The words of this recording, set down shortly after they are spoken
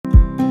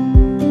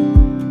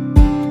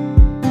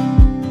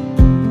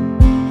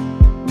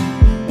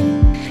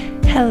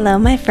Hello,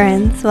 my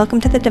friends. Welcome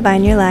to the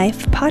Divine Your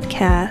Life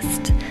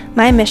podcast.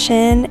 My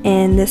mission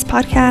in this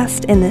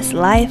podcast, in this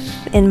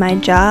life, in my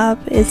job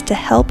is to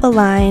help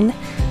align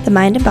the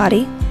mind and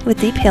body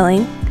with deep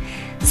healing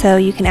so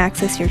you can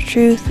access your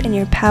truth and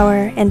your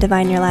power and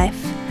divine your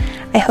life.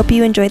 I hope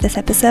you enjoyed this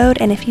episode,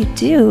 and if you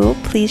do,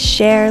 please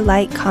share,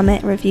 like,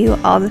 comment, review,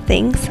 all the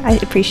things. I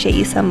appreciate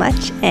you so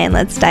much, and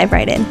let's dive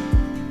right in.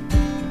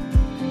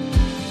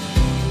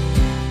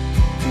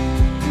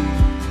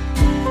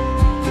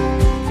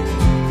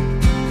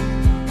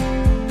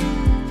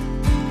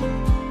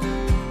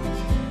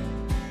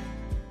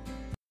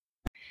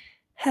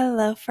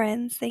 Hello,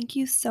 friends. Thank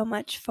you so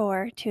much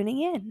for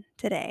tuning in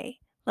today.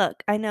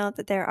 Look, I know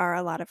that there are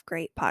a lot of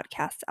great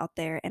podcasts out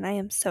there, and I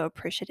am so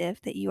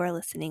appreciative that you are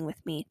listening with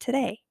me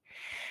today.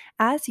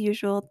 As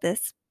usual,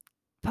 this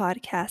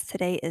podcast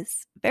today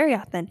is very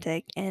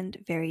authentic and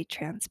very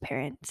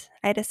transparent.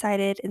 I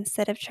decided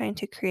instead of trying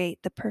to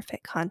create the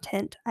perfect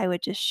content, I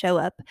would just show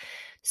up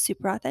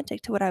super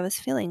authentic to what I was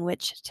feeling,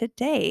 which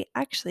today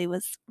actually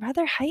was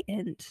rather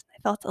heightened.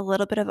 I felt a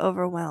little bit of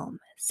overwhelm.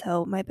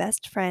 So my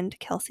best friend,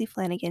 Kelsey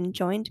Flanagan,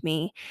 joined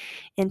me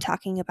in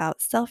talking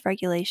about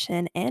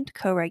self-regulation and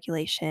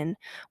co-regulation,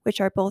 which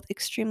are both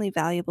extremely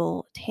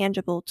valuable,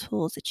 tangible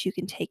tools that you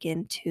can take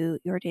into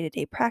your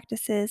day-to-day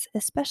practices,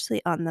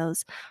 especially on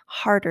those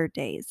harder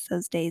days,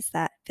 those days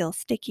that feel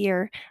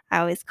stickier. I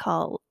always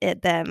call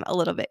them a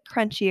little bit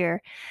crunchier,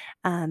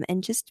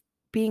 and just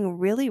being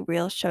really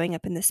real, showing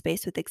up in the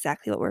space with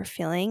exactly what we're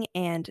feeling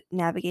and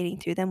navigating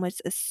through them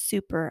was a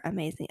super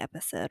amazing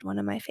episode, one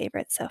of my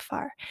favorites so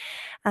far.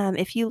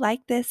 If you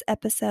like this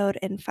episode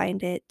and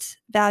find it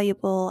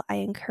valuable, I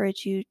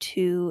encourage you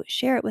to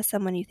share it with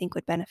someone you think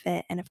would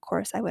benefit. And of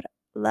course, I would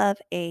love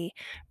a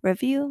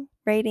review,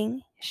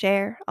 rating,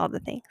 share, all the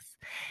things.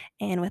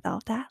 And with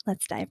all that,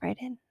 let's dive right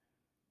in.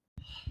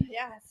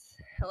 Yes.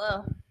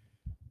 Hello.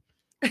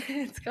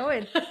 It's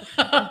going.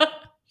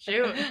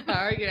 Shoot. How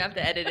are you going to have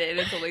to edit it?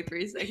 It's only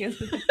 3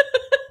 seconds.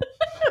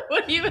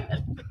 What do you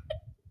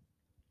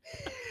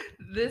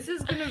This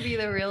is going to be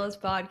the realest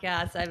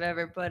podcast I've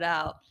ever put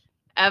out.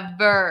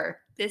 ever?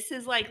 This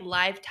is like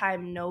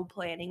lifetime no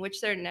planning,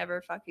 which they're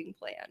never fucking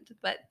planned.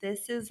 But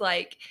this is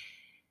like,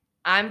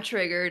 I'm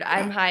triggered,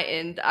 I'm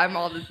heightened, I'm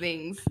all the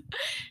things.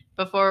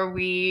 Before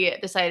we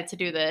decided to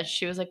do this,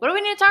 she was like, what do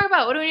we need to talk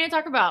about? What do we need to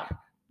talk about?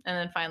 And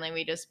then finally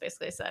we just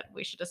basically said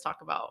we should just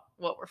talk about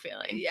what we're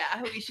feeling.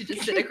 Yeah, we should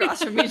just sit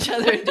across from each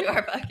other and do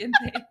our fucking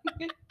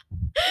thing.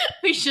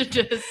 We should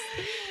just...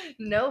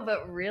 No,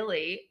 but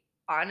really,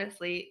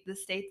 honestly, the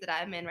state that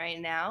I'm in right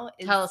now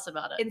is... Tell us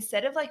about it.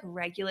 Instead of like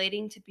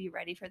regulating to be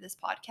ready for this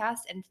podcast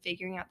and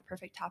figuring out the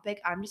perfect topic,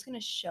 I'm just going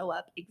to show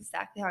up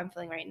exactly how I'm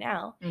feeling right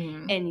now.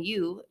 Mm-hmm. And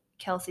you,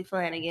 Kelsey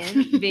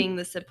Flanagan, being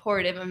the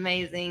supportive,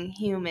 amazing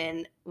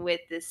human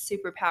with this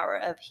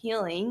superpower of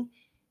healing,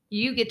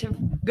 you get to,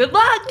 good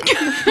luck.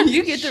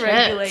 You get to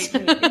regulate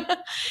me.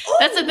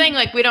 That's the thing.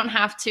 Like, we don't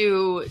have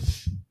to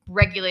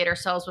regulate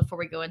ourselves before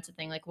we go into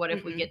thing. Like, what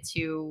if we get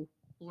to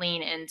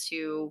lean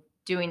into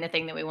doing the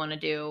thing that we want to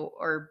do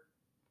or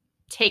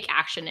take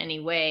action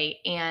anyway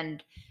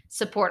and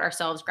support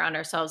ourselves, ground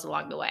ourselves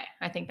along the way?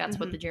 I think that's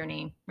what the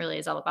journey really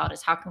is all about,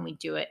 is how can we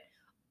do it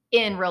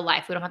in real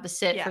life? We don't have to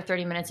sit for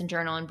 30 minutes and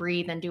journal and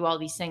breathe and do all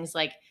these things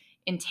like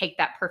and take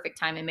that perfect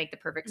time and make the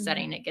perfect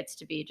setting. It gets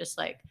to be just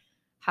like,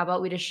 how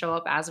about we just show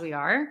up as we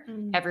are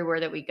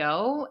everywhere that we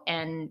go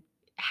and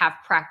have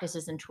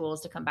practices and tools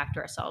to come back to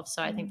ourselves.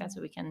 So I think that's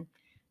what we can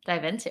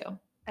dive into.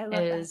 I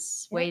love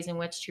is ways in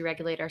which to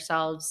regulate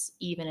ourselves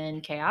even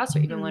in chaos or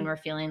even when we're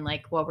feeling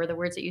like, what were the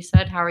words that you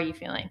said? How are you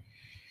feeling?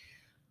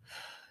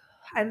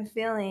 I'm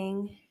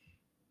feeling,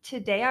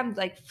 today I'm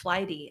like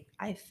flighty.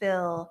 I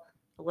feel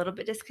a little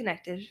bit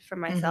disconnected from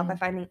myself. I'm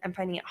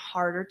finding it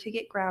harder to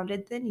get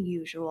grounded than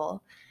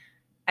usual.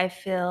 I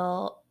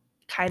feel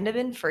kind of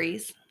in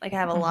freeze. Like I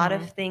have a lot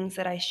of things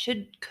that I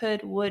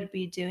would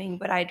be doing,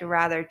 but I'd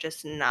rather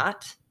just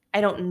not.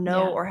 I don't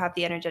know or have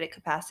the energetic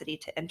capacity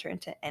to enter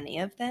into any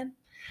of them.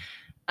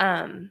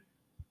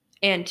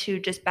 And to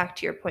just back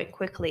to your point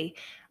quickly,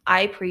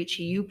 I preach,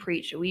 you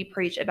preach, we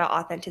preach about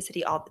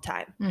authenticity all the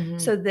time.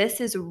 So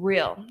this is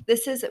real.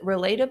 This is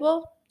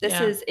relatable. This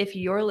is, if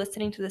you're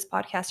listening to this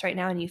podcast right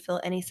now and you feel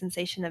any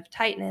sensation of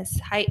tightness,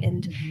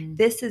 heightened,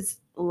 this is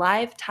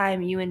live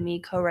time, you and me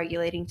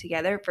co-regulating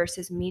together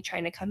versus me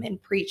trying to come in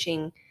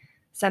preaching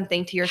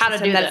something to your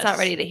system that it's not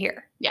ready to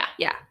hear. Yeah.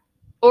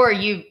 Or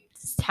you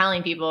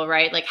telling people,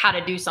 right, like how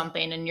to do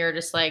something and you're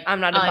just like, I'm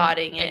not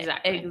embodying it.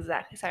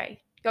 Exactly.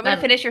 Sorry. Go ahead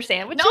and finish your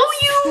sandwich. No,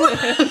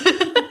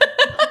 you.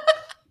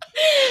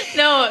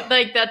 No,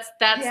 like that's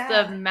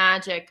the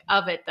magic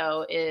of it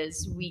though,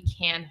 is we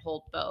can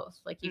hold both.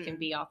 Like you can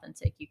be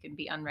authentic, you can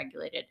be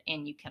unregulated,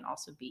 and you can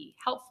also be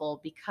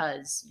helpful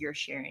because you're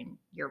sharing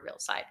your real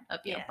side of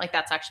you. Like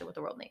that's actually what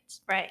the world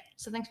needs. Right.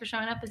 So thanks for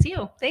showing up as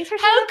you. Thanks for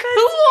showing up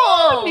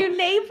cool. as you. New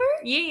neighbor?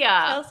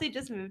 Yeah. Kelsey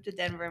just moved to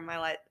Denver and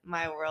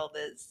my world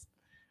is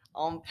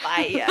on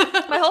fire.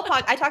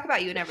 I talk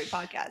about you in every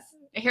podcast.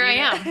 Here I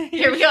am.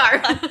 Here we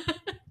are.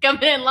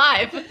 Coming in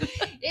live.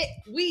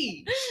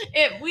 We.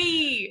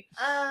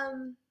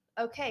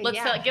 Okay. Let's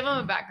yeah. give them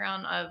a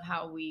background of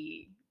how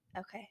we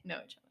Okay. know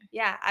each other.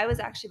 Yeah, I was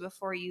actually,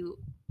 before you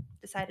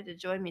decided to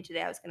join me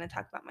today, I was going to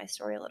talk about my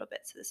story a little bit,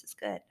 so this is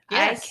good.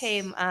 Yes. I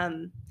came,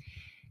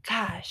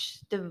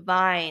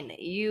 divine.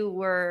 You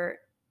were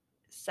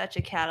such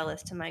a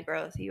catalyst to my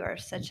growth. You are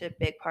such a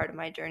big part of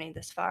my journey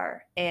this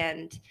far.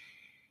 And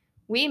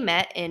we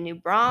met in New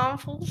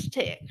Braunfels,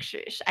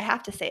 Texas. I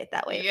have to say it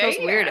that way. It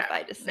feels weird if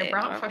I just say New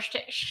Braunfels,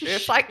 Texas.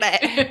 Just like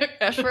that.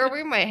 That's where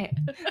we met.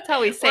 That's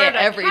how we say it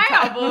every time.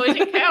 Cowboys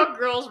and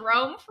cowgirls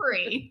roam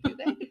free.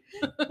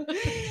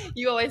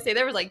 You always say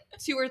there was like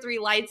 2 or 3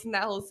 lights in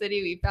that whole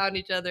city. We found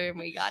each other and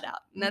we got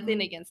out.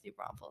 Nothing against New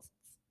Braunfels.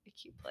 It's a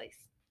cute place.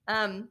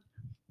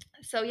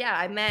 So yeah,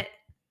 I met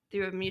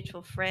through a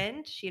mutual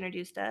friend. She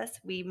introduced us.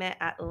 We met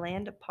at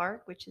Landa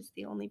Park, which is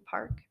the only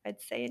park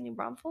I'd say in New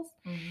Braunfels.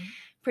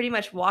 Pretty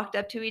much walked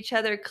up to each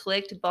other,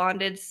 clicked,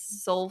 bonded,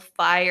 soul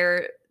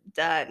fire,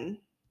 done.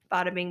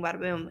 Bada bing, bada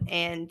boom.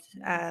 And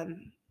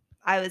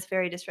I was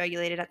very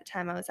dysregulated at the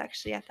time. I was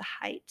actually at the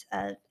height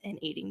of an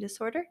eating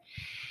disorder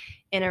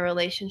in a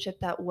relationship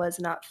that was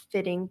not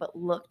fitting but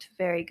looked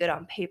very good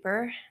on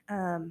paper.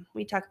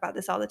 We talk about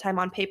this all the time.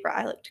 On paper,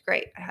 I looked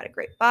great. I had a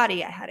great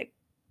body. I had a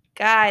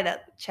guy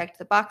that checked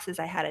the boxes.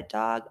 I had a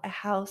dog, a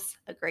house,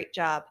 a great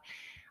job,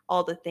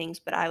 all the things,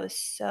 but I was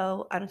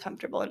so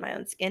uncomfortable in my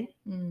own skin,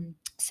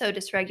 so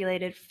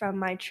dysregulated from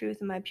my truth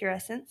and my pure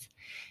essence.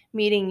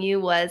 Meeting you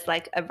was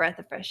like a breath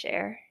of fresh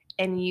air,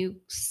 and you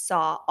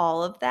saw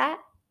all of that.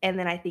 And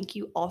then I think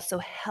you also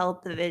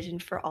held the vision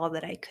for all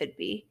that I could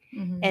be,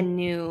 and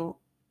knew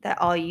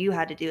that all you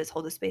had to do is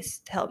hold the space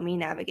to help me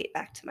navigate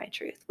back to my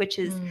truth, which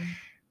is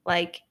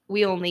like,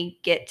 we only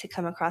get to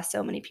come across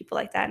so many people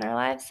like that in our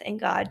lives. And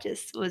God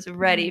just was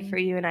ready for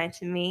you and I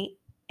to meet.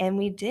 And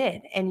we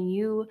did. And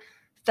you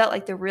felt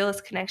like the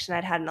realest connection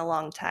I'd had in a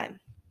long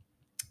time.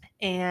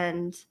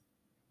 And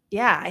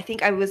yeah, I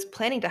think I was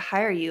planning to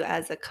hire you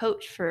as a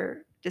coach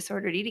for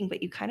disordered eating,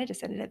 but you kind of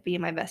just ended up being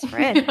my best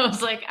friend. I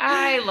was like,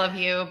 I love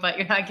you, but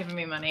you're not giving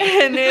me money.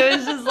 And it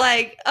was just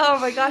like, oh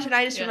my gosh. And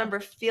I just remember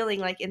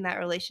feeling like in that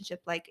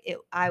relationship, like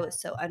I was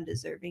so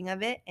undeserving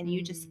of it. And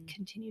you just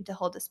continued to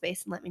hold the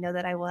space and let me know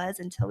that I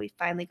was, until we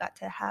finally got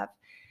to have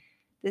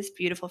this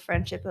beautiful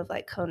friendship of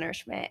like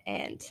co-nourishment.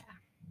 And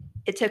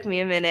it took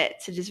me a minute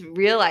to just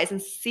realize and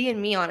see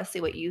in me,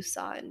 honestly, what you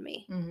saw in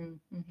me.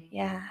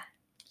 Yeah.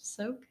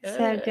 So good.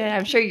 So good.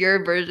 I'm sure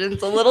your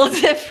version's a little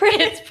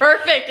different. It's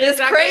perfect. This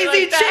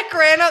crazy chick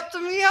ran up to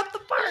me at the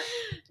park.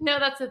 No,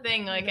 that's the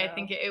thing. Like, I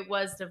think it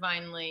was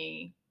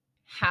divinely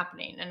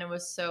happening, and it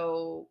was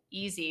so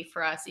easy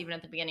for us, even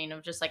at the beginning,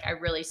 of just like, I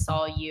really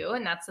saw you.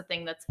 And that's the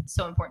thing that's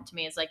so important to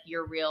me, is like,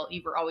 you're real.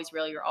 You were always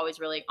real. You're always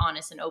really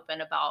honest and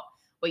open about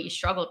what you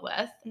struggled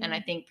with. And I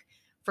think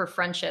for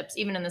friendships,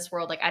 even in this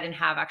world, like, I didn't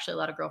have actually a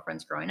lot of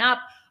girlfriends growing up,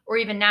 or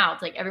even now,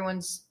 it's like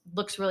everyone's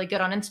looks really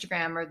good on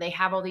Instagram, or they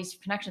have all these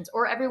connections,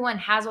 or everyone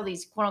has all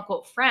these quote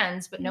unquote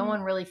friends, but no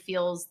one really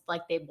feels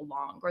like they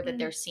belong, or that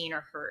they're seen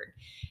or heard.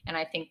 And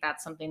I think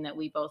that's something that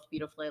we both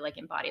beautifully like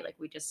embody. Like,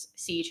 we just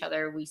see each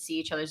other, we see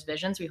each other's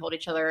visions, we hold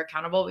each other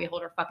accountable, we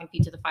hold our fucking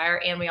feet to the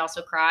fire, and we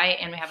also cry,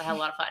 and we have a hell of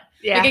a lot of fun.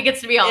 Yeah. Like, it gets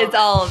to be all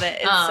of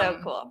it. It's so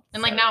cool.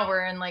 And like, now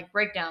we're in like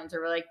breakdowns,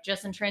 or we're like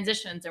just in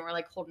transitions, and we're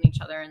like holding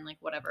each other and like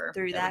whatever.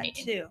 Through that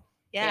too.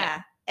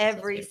 Yeah.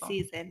 Every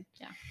season.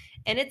 Yeah.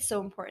 And it's so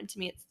important to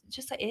me. It's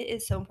just like, it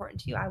is so important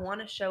to you. I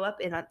want to show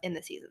up in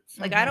the seasons.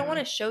 Like, I don't want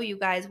to show you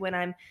guys when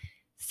I'm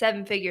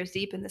 7 figures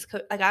deep in this.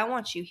 Like, I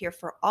want you here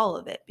for all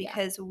of it,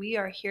 because we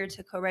are here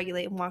to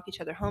co-regulate and walk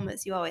each other home,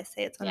 as you always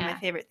say. It's one of my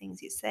favorite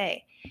things you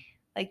say.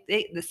 Like,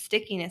 the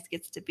stickiness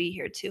gets to be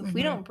here too. If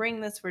we don't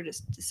bring this, we're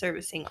just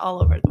servicing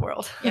all over the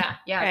world. Yeah.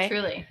 Right?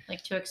 Truly.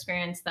 Like, to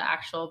experience the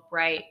actual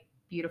bright,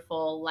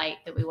 beautiful light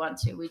that we want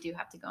to, we do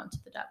have to go into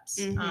the depths.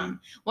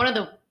 One of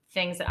the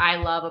things that I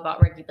love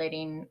about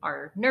regulating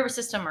our nervous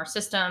system, our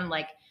system,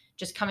 like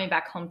just coming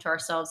back home to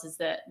ourselves, is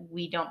that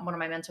one of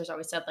my mentors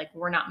always said, like,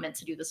 we're not meant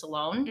to do this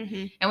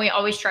alone. And we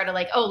always try to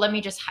like, oh, let me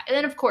just, and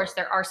then of course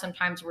there are some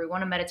times where we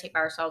want to meditate by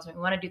ourselves and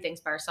we want to do things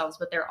by ourselves,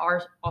 but there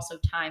are also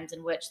times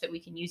in which that we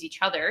can use each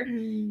other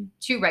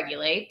to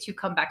regulate, to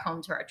come back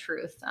home to our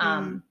truth.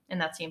 And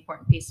that's the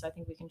important piece. So I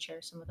think we can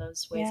share some of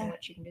those ways in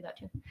which you can do that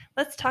too.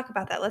 Let's talk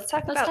about that. Let's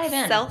talk about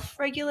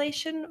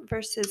self-regulation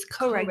versus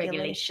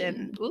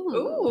co-regulation.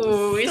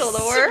 Ooh, still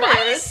the word.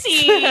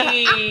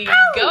 Spicy.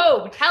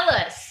 Go, tell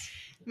us.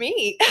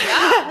 Me?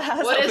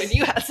 Yeah. What is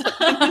you have something?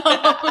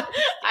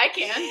 I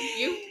can.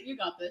 You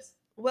got this.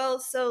 Well,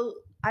 so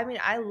I mean,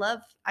 I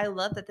love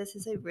that this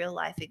is a real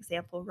life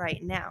example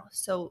right now.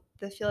 So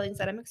the feelings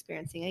that I'm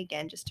experiencing,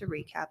 again, just to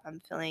recap,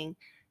 I'm feeling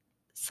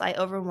slight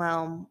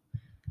overwhelm.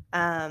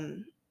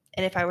 And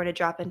if I were to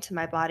drop into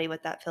my body,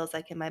 what that feels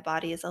like in my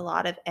body is a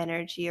lot of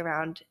energy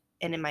around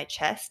and in my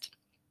chest,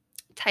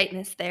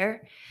 tightness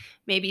there,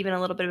 maybe even a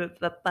little bit of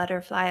a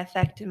butterfly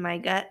effect in my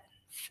gut,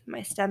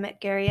 my stomach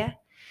area.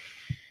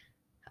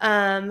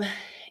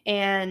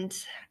 And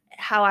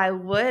how I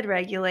would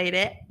regulate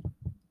it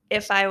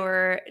if I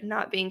were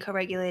not being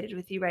co-regulated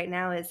with you right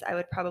now is I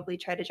would probably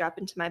try to drop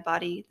into my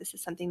body. This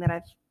is something that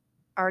I've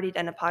already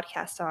done a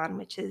podcast on,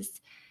 which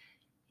is,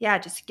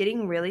 just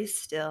getting really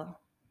still,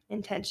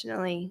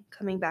 intentionally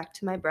coming back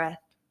to my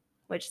breath,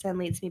 which then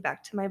leads me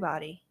back to my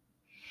body.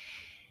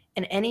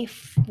 And any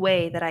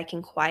way that I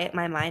can quiet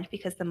my mind,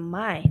 because the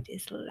mind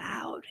is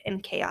loud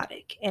and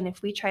chaotic. And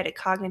if we try to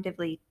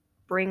cognitively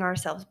bring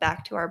ourselves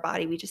back to our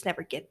body, we just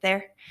never get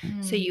there.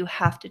 So you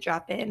have to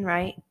drop in,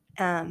 right?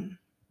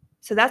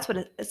 So that's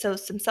so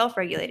some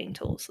self-regulating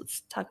tools.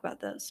 Let's talk about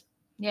those.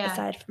 Yeah.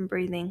 Aside from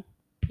breathing.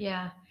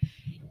 Yeah.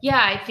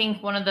 Yeah. I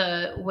think one of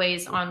the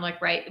ways on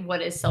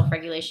what is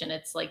self-regulation?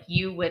 It's like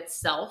you with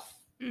self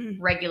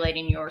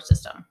regulating your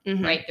system,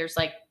 right? There's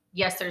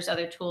yes, there's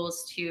other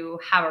tools to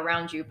have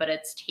around you, but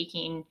it's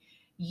taking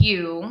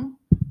you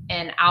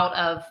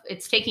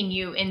it's taking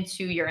you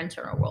into your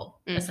internal world,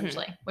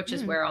 essentially, which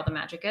is where all the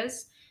magic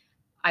is,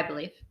 I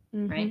believe.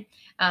 Right.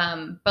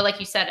 But like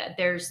you said,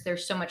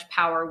 there's so much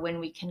power when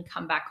we can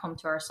come back home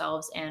to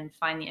ourselves and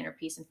find the inner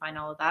peace and find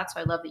all of that. So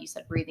I love that you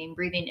said breathing.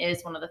 Breathing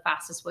is one of the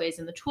fastest ways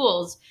and the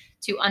tools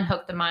to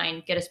unhook the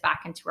mind, get us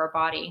back into our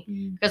body.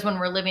 Because when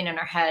we're living in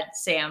our head,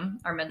 Sam,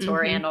 our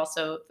mentor, and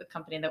also the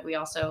company that we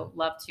also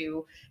love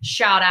to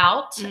shout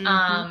out,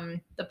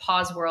 the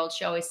pause world,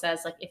 she always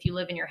says, like, if you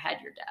live in your head,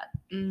 you're dead.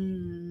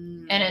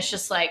 And it's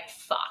just like,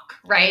 fuck,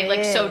 right?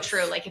 Like, so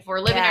true. Like, if we're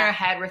living in our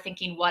head, we're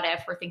thinking what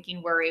if, we're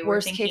thinking worry,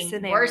 we're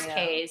thinking worst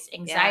case,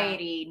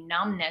 anxiety,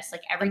 numbness,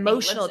 like everything.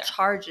 Emotional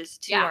charges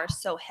too are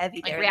so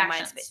heavy there in the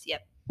mind space.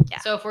 Yep. Yeah.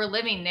 So if we're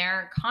living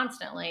there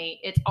constantly,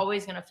 it's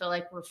always going to feel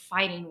like we're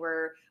fighting.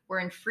 We're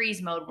in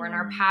freeze mode. We're in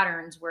our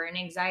patterns. We're in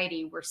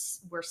anxiety. We're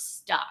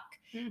stuck.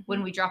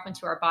 When we drop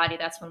into our body,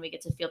 that's when we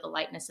get to feel the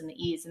lightness and the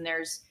ease. And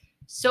there's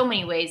so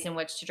many ways in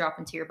which to drop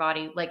into your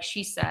body. Like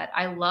she said,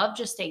 I love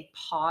just a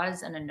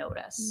pause and a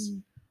notice,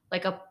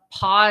 like a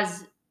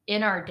pause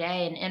in our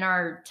day and in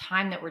our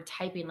time that we're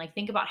typing. Like,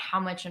 think about how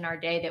much in our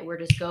day that we're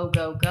just go,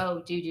 go,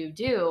 go,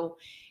 do.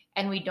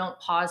 And we don't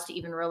pause to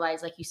even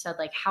realize, like you said,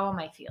 like, how am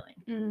I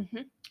feeling?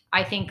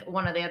 I think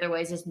one of the other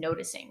ways is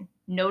noticing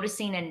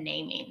and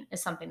naming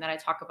is something that I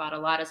talk about a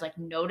lot, is like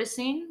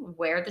noticing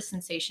where the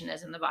sensation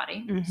is in the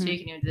body. So you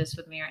can even do this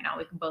with me right now.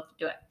 We can both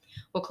do it.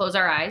 We'll close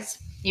our eyes.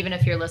 Even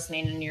if you're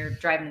listening and you're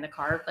driving in the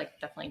car, like,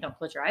 definitely don't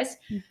close your eyes.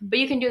 But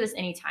you can do this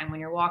anytime when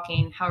you're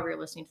walking, however you're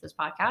listening to this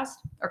podcast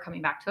or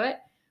coming back to it,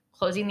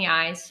 closing the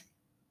eyes,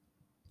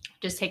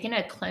 just taking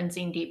a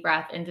cleansing deep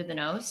breath in through the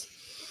nose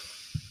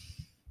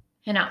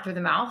and out through the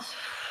mouth.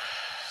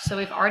 So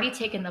we've already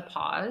taken the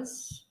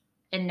pause,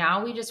 and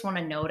now we just want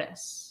to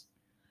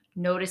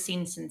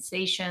noticing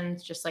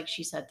sensations. Just like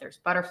she said, there's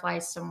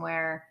butterflies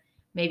somewhere.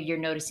 Maybe you're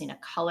noticing a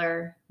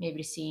color.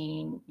 Maybe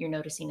you're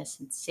noticing a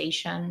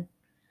sensation,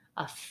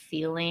 a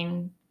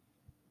feeling.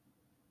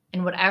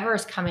 And whatever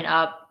is coming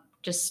up,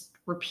 just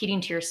repeating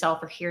to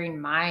yourself or hearing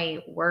my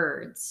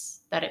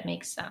words that it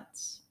makes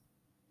sense.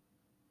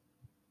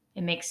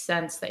 It makes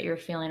sense that you're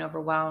feeling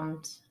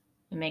overwhelmed.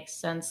 It makes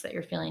sense that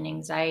you're feeling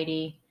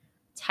anxiety,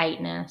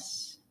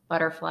 tightness,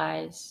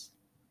 butterflies.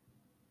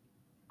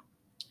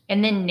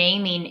 And then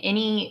naming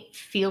any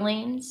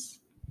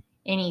feelings,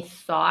 any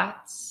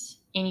thoughts,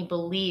 any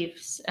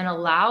beliefs, and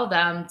allow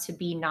them to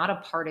be not a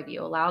part of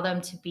you. Allow them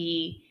to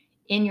be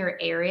in your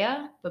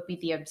area, but be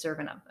the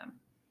observant of them.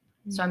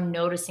 So I'm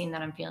noticing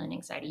that I'm feeling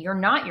anxiety. You're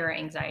not your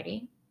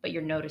anxiety, but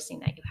you're noticing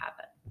that you have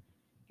it.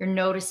 You're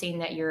noticing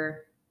that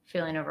you're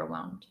feeling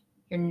overwhelmed.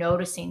 You're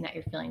noticing that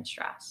you're feeling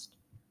stressed.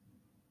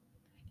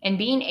 And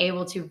being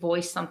able to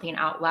voice something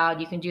out loud,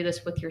 you can do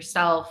this with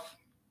yourself.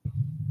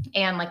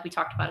 And like we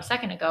talked about a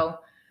second ago,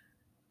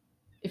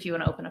 if you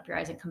want to open up your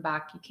eyes and come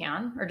back, you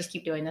can, or just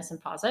keep doing this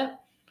and pause it.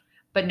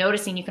 But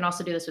noticing, you can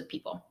also do this with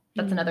people.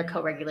 That's another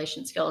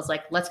co-regulation skill, is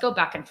like, let's go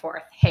back and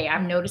forth. Hey,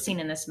 I'm noticing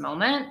in this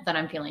moment that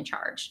I'm feeling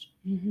charged.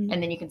 And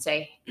then you can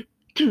say,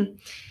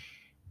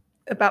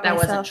 about that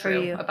myself wasn't true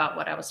or you. About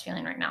what I was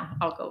feeling right now.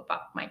 I'll go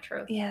about my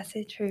truth. Yeah,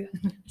 say truth.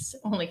 It's the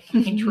only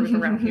fucking truth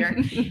around here.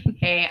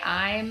 Hey,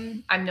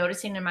 I'm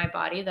noticing in my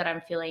body that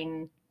I'm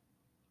feeling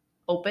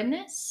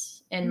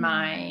openness in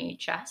my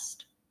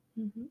chest.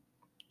 And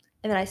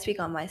then I speak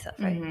on myself,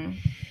 right?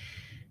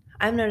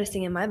 I'm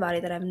noticing in my body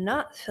that I'm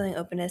not feeling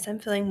openness. I'm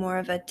feeling more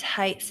of a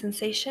tight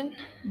sensation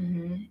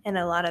and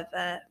a lot of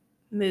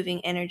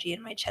moving energy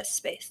in my chest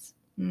space.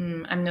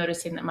 I'm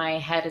noticing that my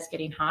head is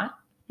getting hot.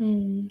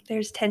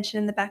 There's tension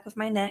in the back of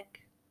my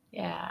neck.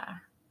 Yeah.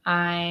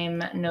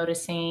 I'm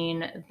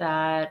noticing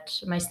that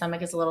my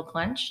stomach is a little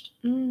clenched.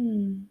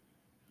 I'm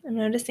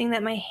noticing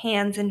that my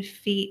hands and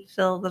feet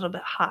feel a little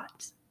bit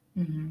hot.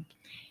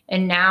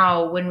 And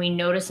now when we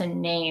notice a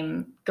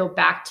name, go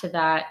back to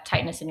that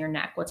tightness in your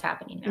neck. What's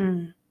happening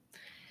now?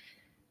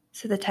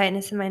 So the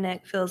tightness in my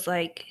neck feels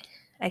like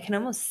I can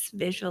almost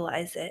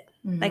visualize it.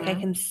 Like I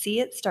can see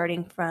it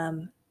starting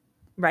from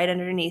right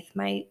underneath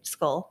my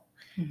skull,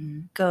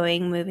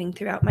 moving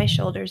throughout my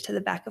shoulders to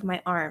the back of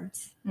my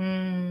arms.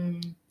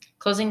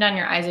 Closing down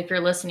your eyes if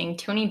you're listening,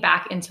 tuning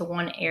back into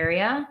one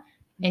area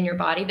in your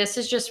body. This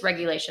is just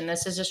regulation.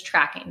 This is just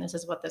tracking. This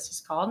is what this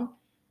is called.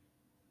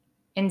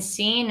 and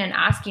seeing and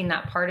asking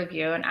that part of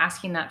you and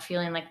asking that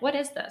feeling like, what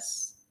is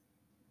this?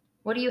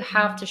 What do you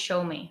have to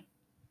show me?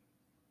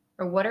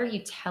 Or what are you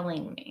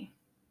telling me?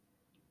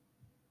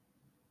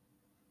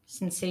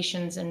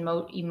 Sensations and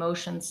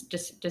emotions,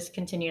 just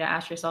continue to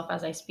ask yourself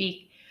as I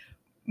speak.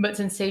 But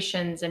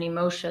sensations and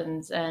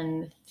emotions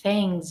and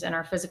things in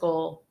our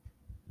physical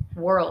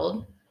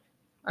world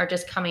are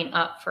just coming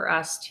up for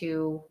us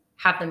to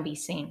have them be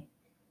seen.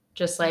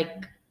 Just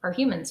like our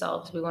human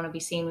selves, we want to be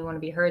seen, we want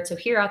to be heard. So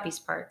hear out these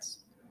parts.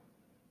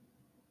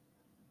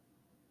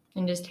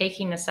 And just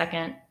taking a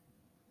second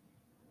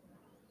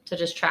to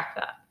just track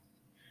that.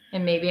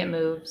 And maybe it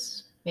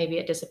moves, maybe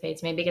it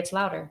dissipates, maybe it gets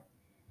louder.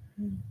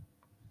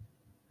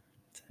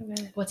 So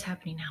good. What's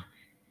happening now?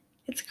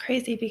 It's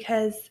crazy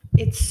because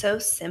it's so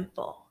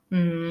simple.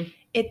 Mm-hmm.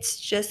 It's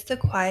just the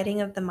quieting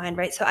of the mind,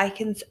 right? So I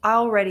can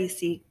already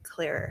see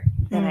clearer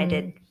than I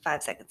did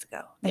 5 seconds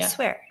ago. Yeah. I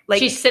swear. Like,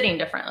 she's sitting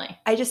differently.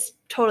 I just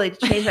totally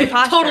changed my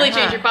posture. Totally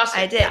changed your posture.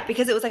 I did,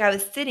 because it was like I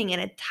was sitting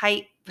in a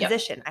tight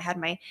position. Yep. I had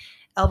my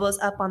elbows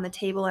up on the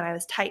table and I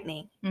was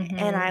tightening. Mm-hmm.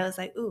 And I was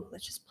like, ooh,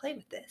 let's just play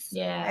with this.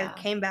 Yeah.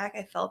 I came back.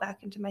 I fell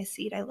back into my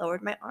seat. I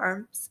lowered my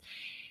arms.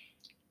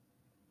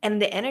 And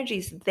the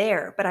energy's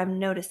there, but I'm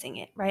noticing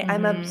it, right?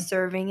 Mm-hmm. I'm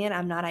observing it.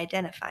 I'm not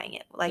identifying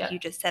it. Like you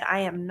just said, I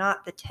am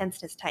not the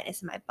tenseness,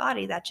 tightness in my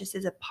body. That just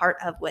is a part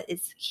of what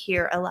is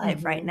here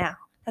alive right now.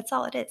 That's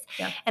all it is.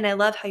 Yeah. And I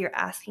love how you're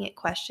asking it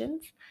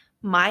questions.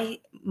 My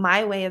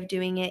way of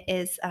doing it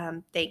is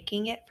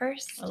thanking it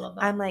first. I love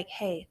that. I'm like,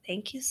 hey,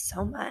 thank you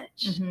so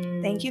much.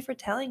 Thank you for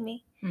telling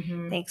me.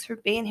 Thanks for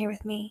being here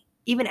with me.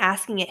 Even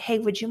asking it, hey,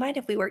 would you mind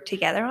if we work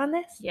together on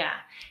this? Yeah.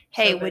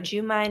 Hey, would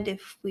you mind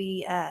if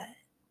we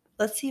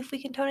let's see if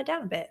we can tone it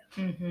down a bit.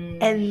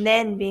 And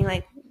then being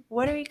like,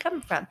 what are you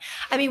coming from?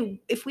 I mean,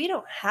 if we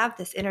don't have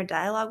this inner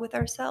dialogue with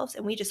ourselves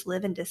and we just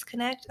live in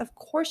disconnect, of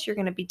course you're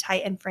going to be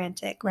tight and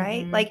frantic,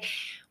 right? Like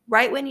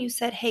right when you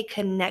said, hey,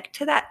 connect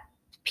to that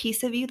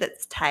piece of you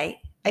that's tight.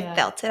 I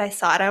felt it. I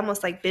saw it. I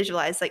almost like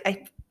visualized, like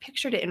I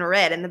pictured it in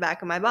red in the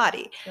back of my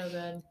body. So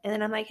good. And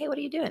then I'm like, hey, what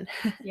are you doing?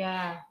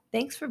 Yeah.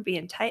 Thanks for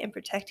being tight and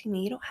protecting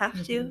me. You don't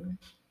have to.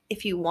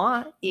 If you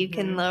want, you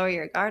can lower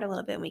your guard a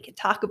little bit and we can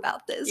talk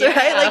about this,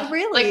 right? Like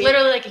really. Like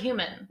literally like a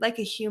human. Like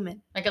a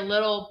human. Like a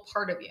little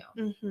part of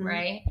you,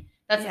 right?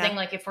 That's the thing.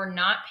 Like if we're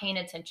not paying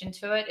attention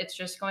to it, it's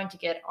just going to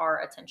get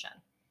our attention,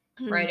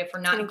 right? If we're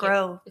not, it's going to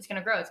grow. It's going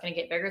to grow. It's going to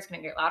get bigger. It's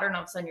going to get louder. And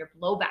all of a sudden your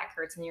low back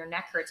hurts and your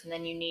neck hurts. And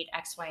then you need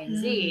X, Y, and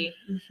Z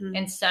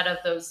instead of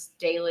those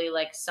daily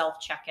like self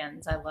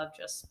check-ins. I love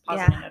just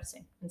pausing and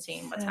noticing and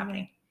seeing what's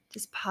happening.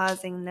 Just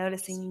pausing,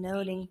 noticing,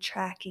 noting,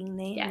 tracking,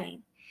 naming. Yeah.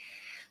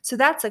 So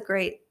that's a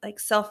great like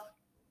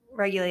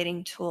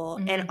self-regulating tool.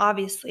 And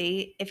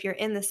obviously, if you're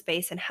in the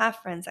space and have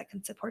friends that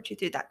can support you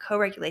through that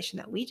co-regulation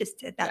that we just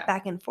did, that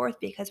back and forth,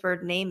 because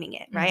we're naming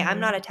it, right?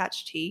 I'm not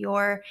attached to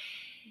your,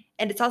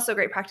 and it's also a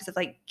great practice of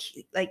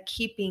like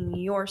keeping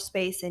your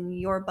space and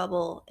your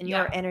bubble and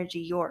your energy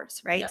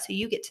yours, right? So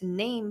you get to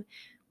name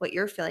what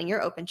you're feeling,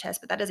 your open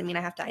chest, but that doesn't mean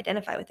I have to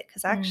identify with it,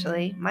 because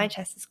actually my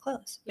chest is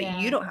closed, but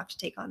you don't have to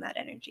take on that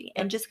energy,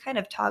 and just kind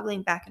of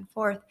toggling back and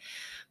forth.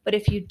 But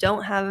if you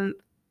don't have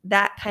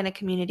that kind of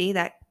community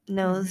that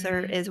knows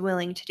or is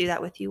willing to do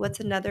that with you, what's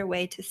another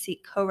way to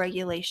seek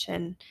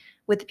co-regulation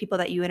with the people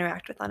that you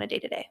interact with on a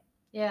day-to-day?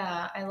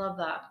 Yeah, I love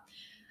that.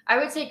 I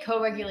would say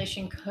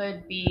co-regulation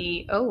could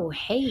be, oh,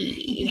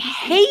 hey.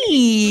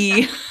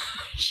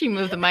 She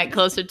moved the mic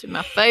closer to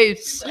my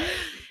face.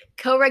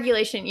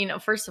 Co-regulation,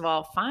 first of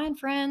all, find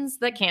friends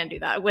that can do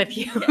that with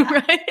you,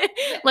 right?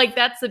 Like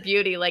that's the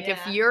beauty. Like if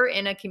you're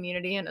in a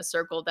community, in a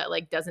circle that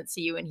like doesn't see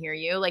you and hear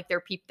you, like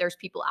there's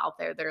people out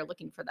there that are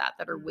looking for that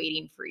are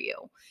waiting for you.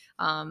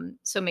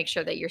 So make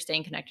sure that you're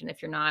staying connected.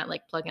 If you're not,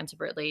 like plug into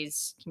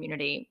Britley's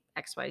community,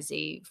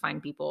 XYZ,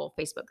 find people,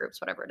 Facebook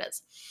groups, whatever it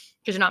is,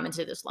 because you're not meant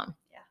to do this alone.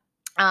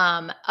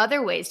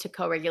 Other ways to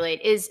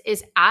co-regulate is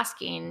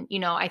asking,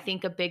 I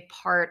think a big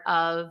part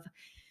of,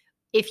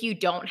 if you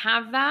don't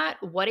have that,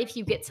 what if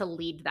you get to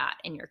lead that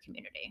in your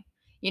community?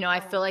 I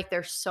feel like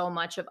there's so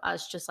much of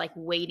us just like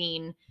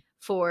waiting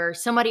for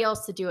somebody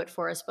else to do it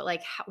for us. But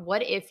like,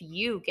 what if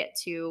you get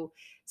to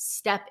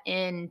step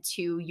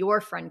into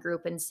your friend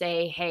group and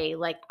say, hey,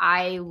 like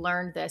I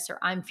learned this, or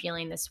I'm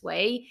feeling this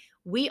way.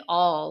 We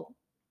all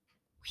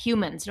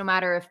humans, no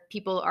matter if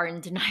people are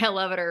in denial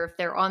of it, or if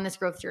they're on this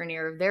growth journey,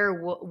 or they're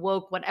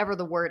woke, whatever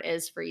the word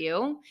is for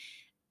you,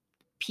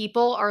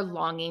 people are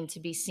longing to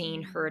be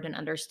seen, heard, and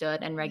understood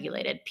and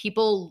regulated.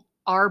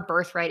 Our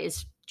birthright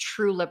is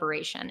true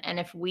liberation. And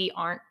if we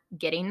aren't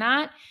getting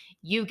that,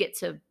 you get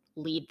to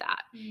lead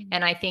that.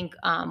 And I think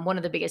one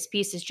of the biggest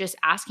pieces is just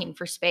asking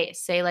for space.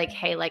 Say like,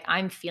 hey, like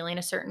I'm feeling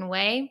a certain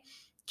way.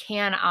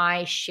 Can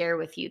I share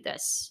with you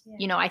this?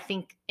 I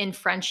think in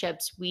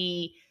friendships,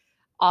 we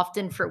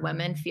often for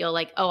women feel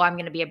like, oh, I'm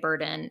going to be a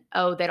burden.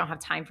 Oh, they don't have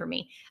time for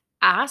me.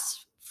 Ask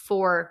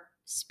for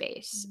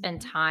space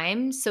and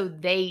time so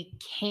they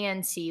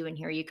can see you and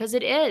hear you, because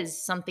it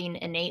is something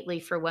innately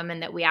for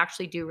women that we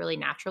actually do really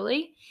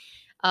naturally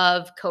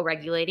of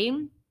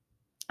co-regulating.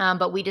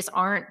 But we just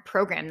aren't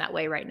programmed that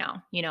way right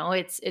now.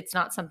 It's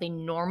not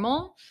something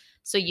normal.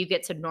 So you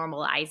get to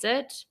normalize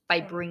it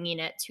by bringing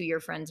it to your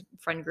friend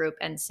group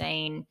and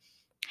saying,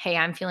 hey,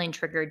 I'm feeling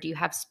triggered. Do you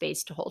have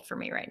space to hold for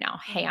me right now?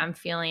 Hey, I'm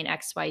feeling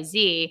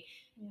XYZ.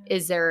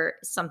 Is there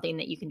something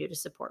that you can do to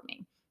support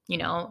me?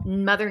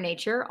 Mother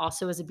Nature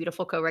also is a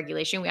beautiful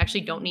co-regulation. We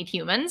actually don't need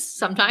humans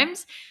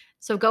sometimes.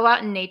 So go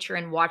out in nature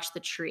and watch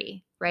the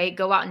tree, right?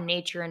 Go out in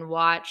nature and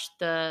watch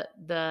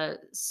the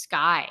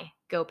sky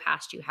go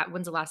past you.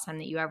 When's the last time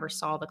that you ever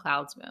saw the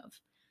clouds move?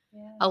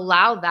 Yeah.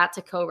 Allow that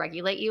to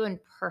co-regulate you and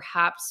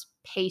perhaps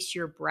pace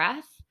your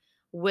breath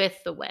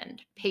with the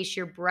wind, pace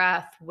your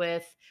breath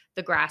with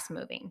the grass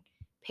moving,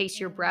 pace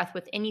your breath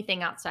with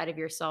anything outside of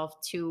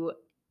yourself to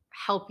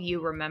help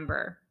you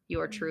remember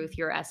your truth,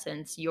 your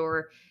essence,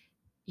 your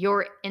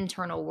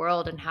internal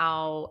world, and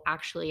how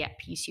actually at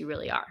peace you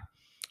really are.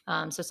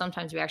 So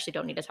sometimes we actually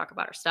don't need to talk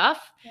about our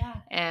stuff,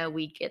 and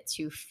we get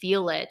to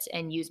feel it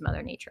and use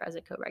Mother Nature as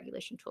a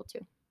co-regulation tool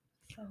too.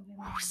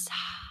 So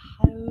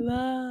I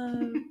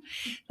love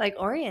like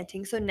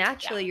orienting. So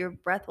naturally your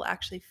breath will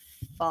actually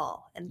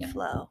fall and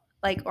flow.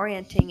 Like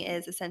orienting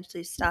is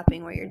essentially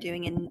stopping what you're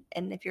doing,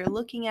 and if you're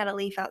looking at a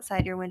leaf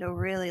outside your window,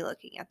 really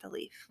looking at the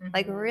leaf,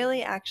 like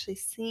really actually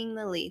seeing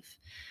the leaf,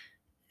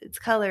 its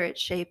color,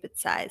 its shape,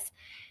 its size,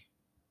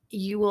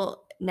 you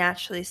will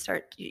naturally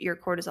your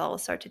cortisol will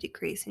start to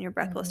decrease and your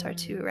breath will start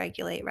to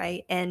regulate,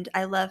 right? And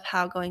I love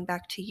how, going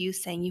back to you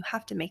saying, you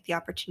have to make the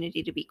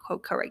opportunity to be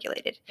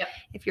co-regulated.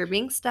 If you're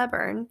being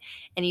stubborn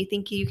and you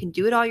think you can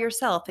do it all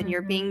yourself and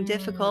you're being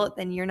difficult,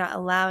 then you're not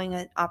allowing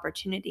an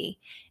opportunity.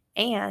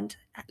 And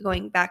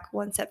going back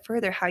one step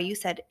further, how you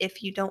said,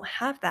 if you don't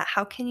have that,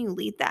 how can you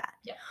lead that?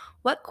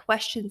 What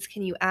questions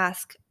can you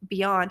ask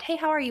beyond, hey,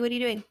 how are you? What are you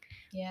doing?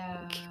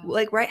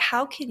 Like, right,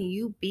 how can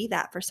you be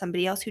that for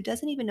somebody else who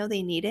doesn't even know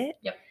they need it?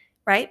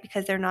 Right?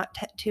 Because they're not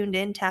tuned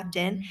in, tapped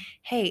in.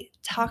 Hey,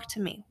 talk to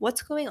me.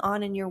 What's going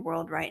on in your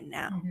world right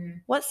now?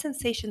 What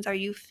sensations are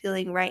you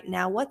feeling right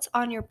now? What's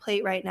on your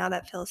plate right now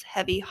that feels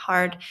heavy,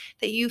 hard,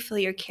 that you feel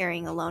you're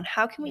carrying alone?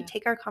 How can we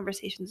take our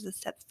conversations a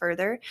step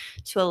further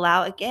to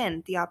allow,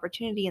 again, the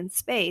opportunity and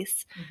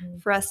space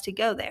for us to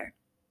go there?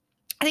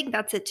 I think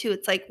that's it too.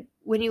 It's like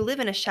when you live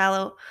in a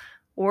shallow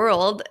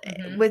world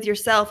with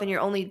yourself and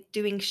you're only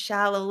doing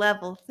shallow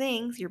level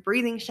things, you're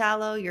breathing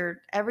shallow,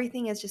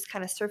 everything is just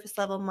kind of surface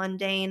level,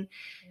 mundane,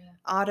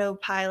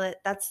 autopilot.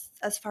 That's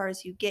as far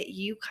as you get.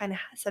 You kind of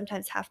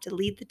sometimes have to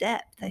lead the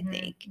depth, I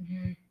think.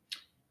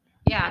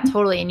 Yeah,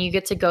 totally. And you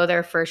get to go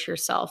there first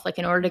yourself. Like,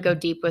 in order to go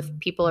deep with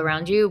people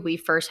around you, we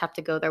first have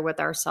to go there with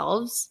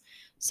ourselves.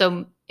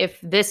 So if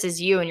this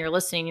is you and you're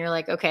listening, you're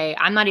like, okay,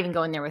 I'm not even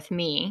going there with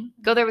me.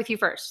 Go there with you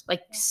first.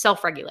 Like,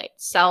 self-regulate,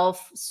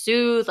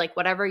 self-soothe, like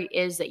whatever it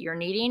is that you're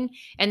needing.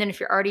 And then if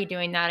you're already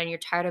doing that and you're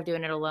tired of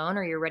doing it alone,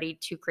 or you're ready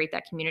to create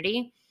that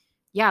community,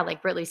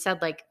 like Britley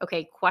said, like,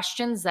 okay,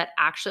 questions that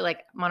actually,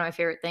 like, one of my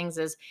favorite things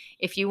is,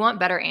 if you want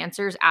better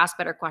answers, ask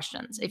better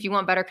questions. If you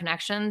want better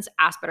connections,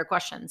 ask better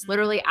questions.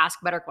 Literally ask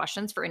better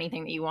questions for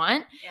anything that you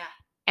want.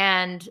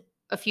 And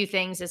a few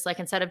things is like,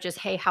 instead of just,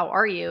 hey, how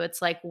are you?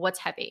 It's like, what's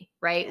heavy,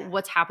 right?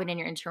 What's happening in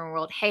your internal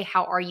world? Hey,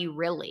 how are you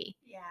really?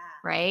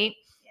 Right?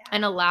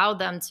 And allow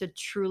them to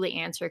truly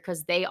answer,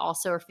 because they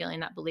also are feeling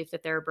that belief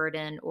that they're a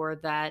burden, or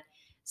that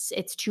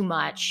it's too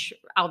much.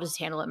 I'll just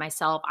handle it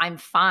myself. I'm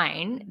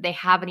fine. They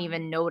haven't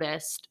even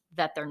noticed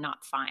that they're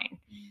not fine.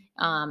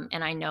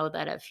 And I know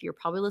that if you're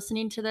probably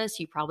listening to this,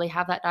 you probably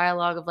have that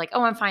dialogue of like,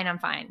 oh, I'm fine. I'm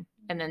fine.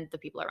 And then the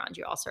people around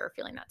you also are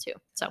feeling that too.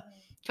 So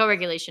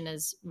co-regulation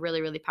is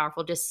really, really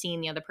powerful. Just seeing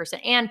the other person.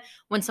 And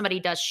when somebody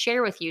does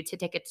share with you, to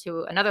take it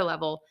to another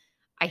level,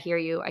 I hear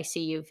you. I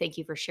see you. Thank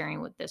you for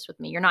sharing this with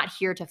me. You're not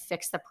here to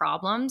fix the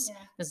problems.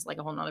 This is like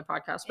a whole nother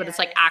podcast, but it's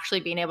like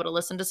actually being able to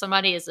listen to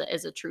somebody is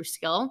a true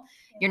skill.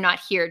 You're not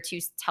here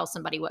to tell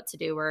somebody what to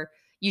do, or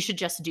you should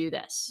just do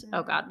this.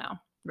 Oh God, no.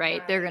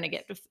 Right. They're going to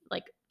get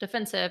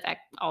defensive at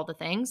all the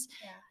things.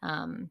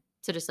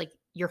 So just like,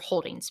 you're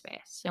holding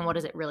space. And what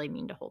does it really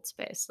mean to hold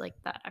space? Like,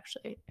 that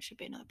actually should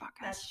be another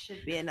podcast. That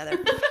should be another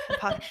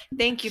podcast.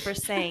 Thank you for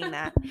saying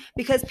that,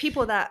 because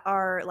people that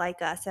are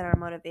like us and are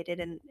motivated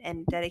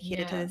and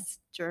dedicated to this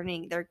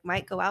journey, they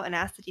might go out and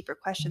ask the deeper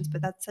questions,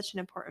 but that's such an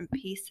important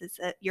piece, is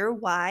that your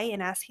why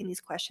in asking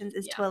these questions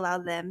is to allow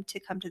them to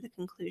come to the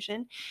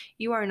conclusion.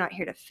 You are not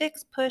here to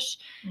fix, push,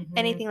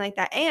 anything like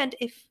that. And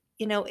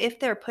if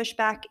their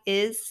pushback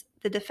is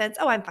the defense,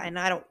 oh, I'm fine,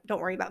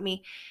 don't worry about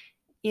me.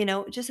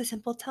 Just a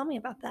simple, tell me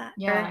about that.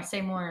 Or,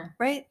 say more.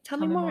 Right? Tell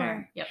me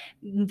more.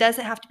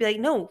 Doesn't have to be like,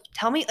 no,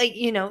 tell me, like,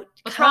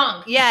 what's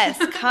wrong? Yes.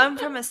 Come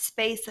from a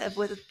space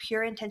with a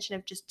pure intention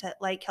of just to,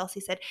 like Kelsey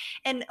said,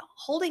 and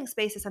holding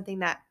space is something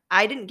that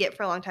I didn't get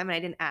for a long time and I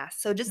didn't ask.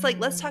 So just like,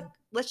 let's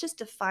just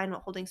define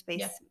what holding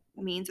space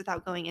means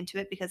without going into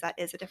it, because that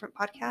is a different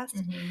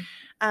podcast.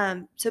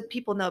 So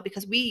people know,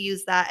 because we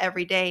use that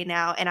every day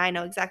now, and I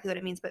know exactly what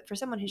it means. But for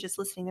someone who's just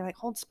listening, they're like,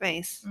 hold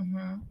space.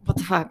 What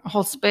the fuck?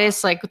 Hold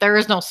space? Like, there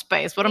is no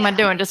space. What am I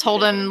doing? Just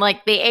holding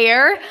like the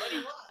air?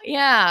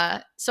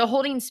 So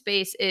holding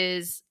space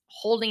is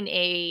holding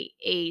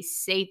a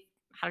safe,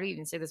 how do you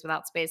even say this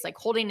without space? Like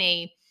holding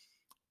a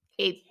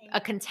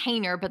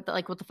container, but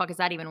like, what the fuck is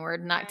that even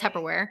word? Not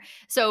Tupperware.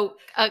 So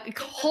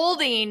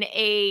holding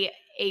a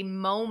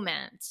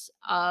moment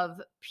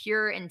of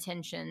pure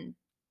intention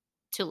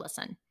to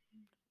listen,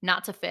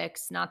 not to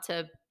fix, not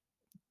to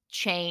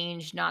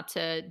change, not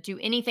to do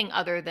anything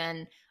other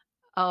than,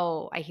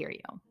 oh, I hear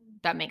you.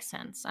 That makes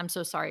sense. I'm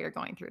so sorry you're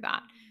going through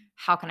that.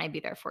 How can I be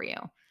there for you?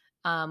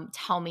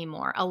 Tell me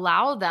more.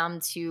 Allow them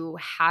to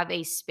have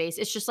a space.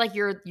 It's just like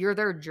you're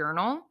their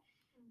journal,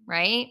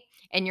 right?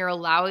 And you're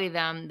allowing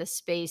them the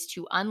space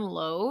to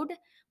unload,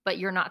 but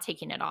you're not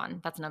taking it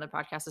on. That's another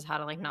podcast, is how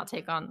to like not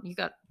take on.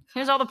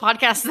 Here's all the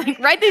podcasts. Like,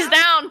 write these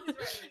down.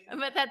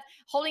 But that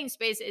holding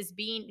space is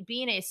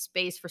being a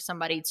space for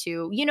somebody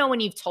to, when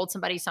you've told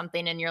somebody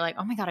something and you're like,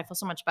 oh my God, I feel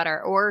so much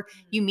better. Or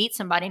you meet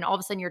somebody and all of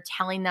a sudden you're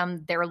telling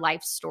them their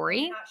life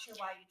story. You're not sure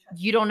why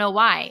you don't know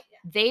why. Yeah.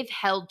 They've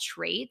held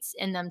traits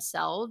in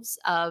themselves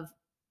of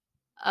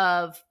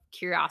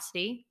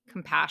curiosity,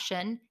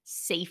 compassion,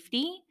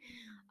 safety,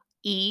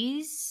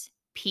 ease,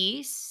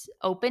 peace,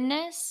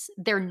 openness.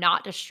 They're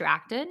not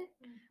distracted,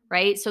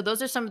 right? So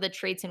those are some of the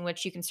traits in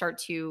which you can start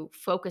to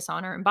focus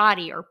on or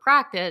embody or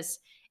practice.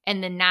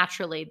 And then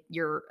naturally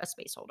you're a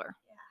space holder,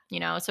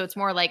 So it's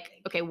more like,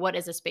 okay, what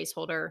is a space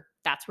holder?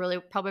 That's really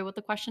probably what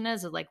the question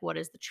is like, what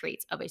is the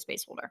traits of a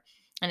space holder?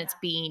 And it's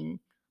being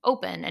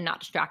open and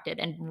not distracted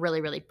and really,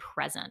 really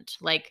present.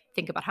 Like,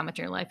 think about how much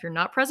in your life you're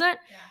not present.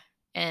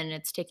 And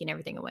it's taking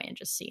everything away and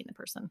just seeing the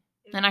person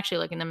and actually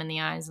looking them in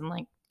the eyes and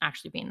like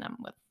actually being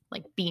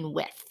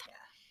with.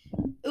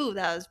 Ooh,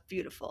 that was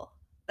beautiful.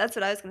 That's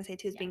what I was going to say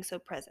too, is being so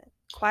present.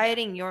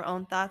 Quieting your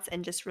own thoughts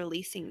and just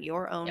releasing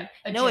your own,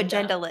 no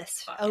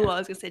agenda-less. I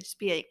was going to say just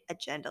be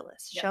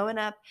agenda-less. Showing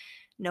up,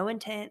 no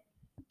intent,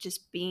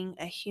 just being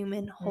a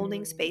human,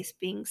 holding space,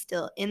 being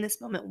still in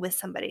this moment with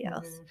somebody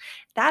else.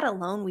 That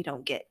alone we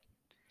don't get.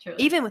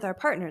 Truly. Even with our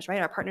partners,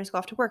 right? Our partners go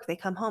off to work. They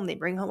come home. They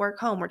bring work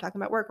home. We're talking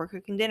about work. We're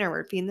cooking dinner.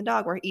 We're feeding the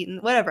dog. We're eating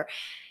whatever.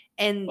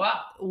 And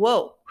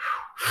whoa,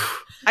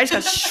 I just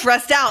got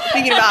stressed out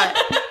thinking about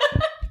it.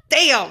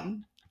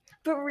 Damn.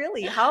 But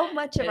really, how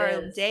much of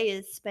our day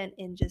is spent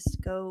in just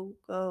go,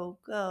 go,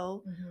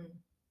 go?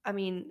 I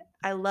mean,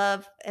 I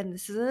love, and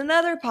this is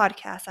another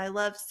podcast, I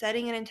love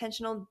setting an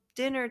intentional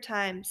dinner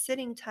time,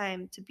 sitting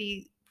time, to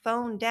be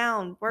phone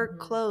down, work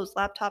closed,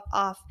 laptop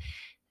off.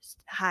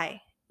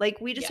 Hi. Like,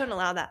 we just don't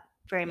allow that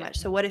very much.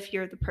 So what if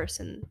you're the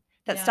person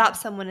that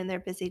stops someone in their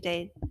busy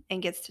day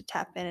and gets to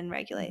tap in and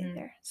regulate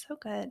there? So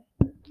good.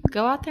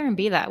 Go out there and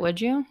be that,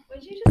 would you?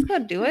 Would you just go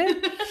do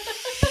it?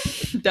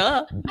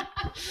 Duh.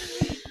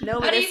 No,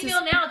 how do you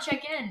feel now?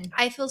 Check in.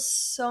 I feel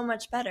so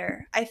much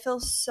better. I still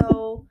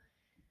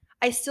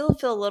feel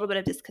a little bit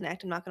of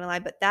disconnect, I'm not going to lie,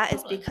 but that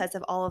is because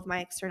of all of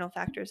my external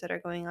factors that are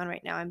going on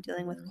right now. I'm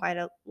dealing with quite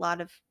a lot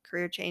of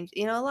career change,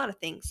 a lot of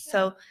things.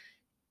 So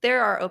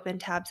there are open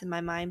tabs in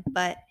my mind,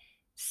 but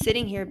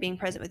sitting here being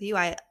present with you,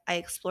 I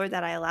explored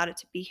that. I allowed it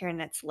to be here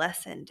and it's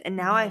lessened. And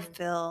now I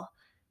feel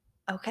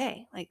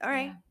okay. Like, all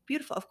right,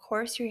 beautiful. Of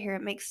course you're here.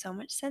 It makes so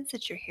much sense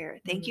that you're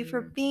here. Thank you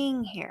for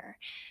being here.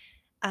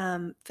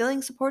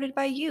 Feeling supported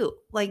by you,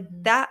 like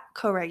that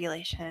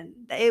co-regulation.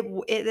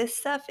 This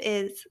stuff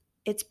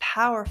it's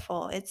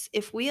powerful. It's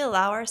if we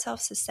allow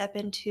ourselves to step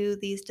into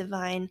these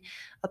divine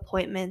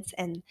appointments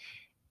and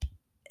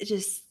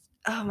just,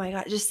 oh my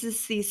God, just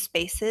these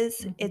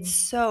spaces, it's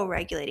so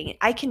regulating.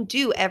 I can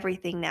do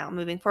everything now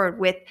moving forward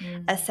with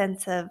a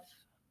sense of,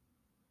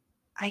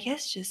 I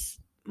guess, just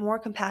more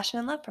compassion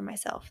and love for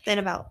myself than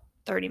about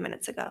 30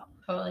 minutes ago.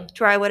 Totally.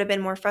 To where I would have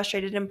been more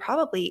frustrated and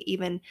probably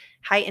even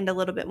heightened a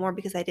little bit more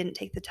because I didn't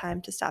take the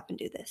time to stop and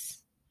do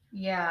this.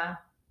 Yeah.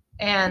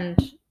 And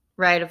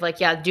right, of like,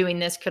 doing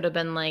this could have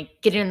been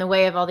like getting in the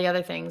way of all the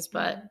other things,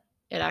 but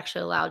it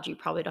actually allowed you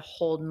probably to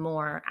hold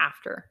more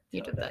after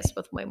you did this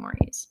with way more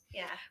ease.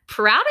 Yeah.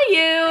 Proud of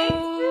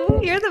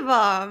you. You're the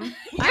bomb.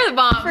 You're the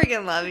bomb. I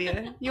freaking love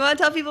you. You want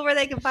to tell people where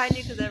they can find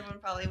you? Because everyone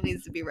probably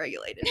needs to be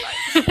regulated.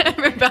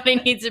 Everybody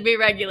needs to be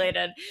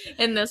regulated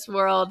in this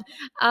world.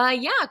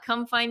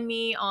 Come find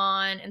me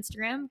on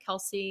Instagram,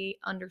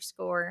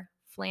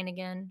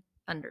 Kelsey_Flanagan_.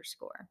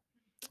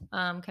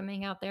 Come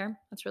hang out there.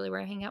 That's really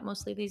where I hang out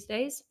mostly these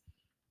days.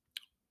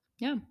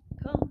 Yeah.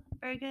 Cool.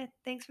 Very good.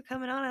 Thanks for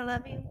coming on. I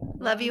love you.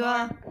 Love you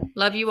all.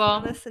 Love you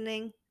all.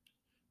 Listening.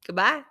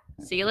 Goodbye.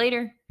 See you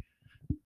later.